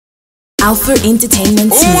Alpha Entertainment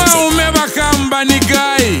Music. Umebakamba ni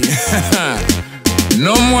gai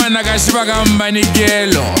no mwana kashibakamba ni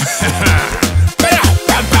gelo.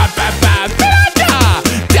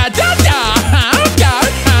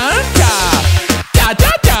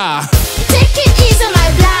 Take it easy, my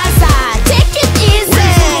blazer. Take it easy.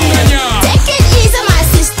 Take it easy, my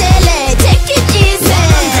sister. Take it easy.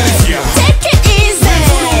 Take it easy.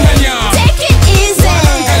 Take it easy.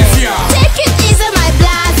 Take it easy, my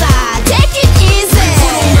blazer. Take it easy.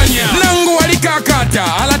 Nangu walikakata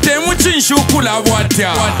alatemu chinshukula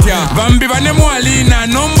watya Bambi bane mwalina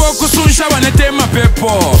nombo kusunsha banetema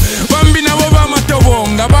pepo Bambi nabo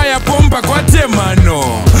bamatobonga baya pompa kwa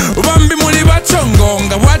temano Bambi muli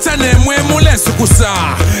bachongonga wacha nemwe mule sukusa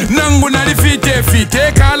Nangu nalifite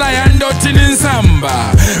fite kala ya ndoti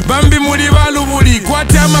ninsamba Bambi muli balubuli kwa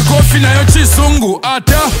tema kofi na yo chisungu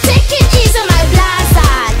ata. Take it easy, my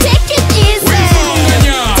blazer. Take it easy.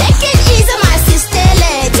 Take it easy, my sister.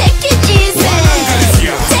 Take it easy.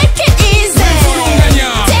 Take it easy.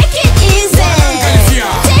 Take it easy.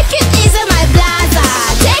 Take it easy, my blazer.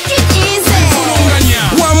 Take it easy.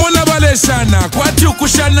 Wamona baleshana kwati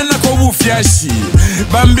ukushana na kobufyashi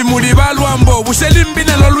Bambi muli balwambo bushelimbi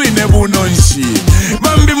na lolwine bunonshi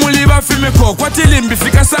Bambi muli bafimeko kwati limbi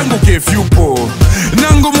fika sangu kefyupo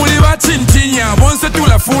Nangu muli bachintinya bonse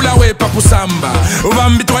tulafula wepa kusamba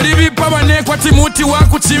Bambi twalibipa bane kwati muti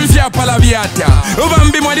waku chimfya pala vyata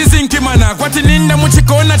Bambi mwali zinkimana kwati ninda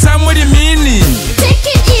muchikona cha mwili mini. Take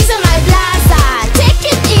it easy, my blazer. Take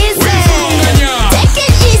it easy. Take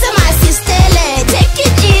it easy, my sister. Take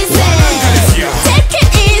it easy. Take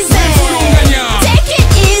it easy. Take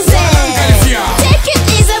it easy. Take it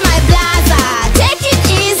easy, my blazer. Take it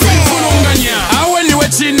easy. Awe niwe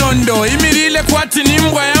chinondo imirile kwati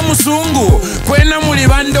nimbwa ya musungu Kwena muli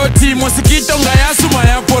bandoti mosikito nga yasuma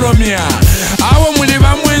ya polomia Awe muli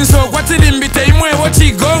bamwenso kwati limbite imwe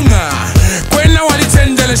wochigonga Kwena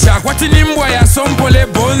walichendelesha kwati nimbwa ya sompole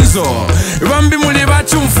bonzo Bambi muli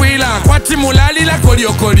bachumfuila kwati mulalila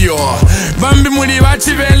kolio kolio Bambi muli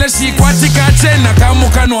bachibeleshi kwati kachena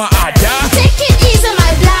kamukanwa ada. Take it easy,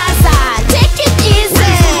 my blazer. Take it easy.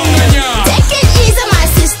 Take it easy, my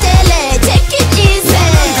sister. Take it easy.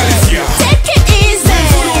 Take it easy.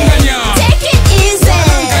 Take it easy.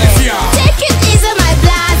 Take it easy, my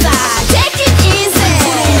blazer. Take it easy.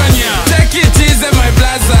 Take it easy, my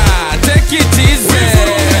blazer. Take it easy.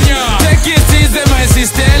 Take it easy, my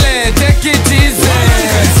sister. Take it easy.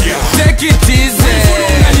 Take it easy.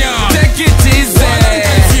 Take it easy.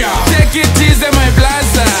 Take it easy, my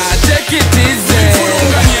blazer. Take it easy.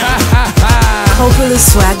 Popular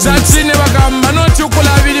swag music. Chachine bakamba no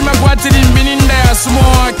chukula bili makwatiri mbininda ya sumo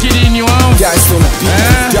akilini wangu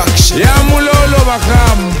ya mulolo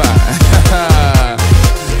bakamba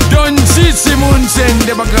Don chichi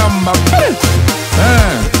munchende bakamba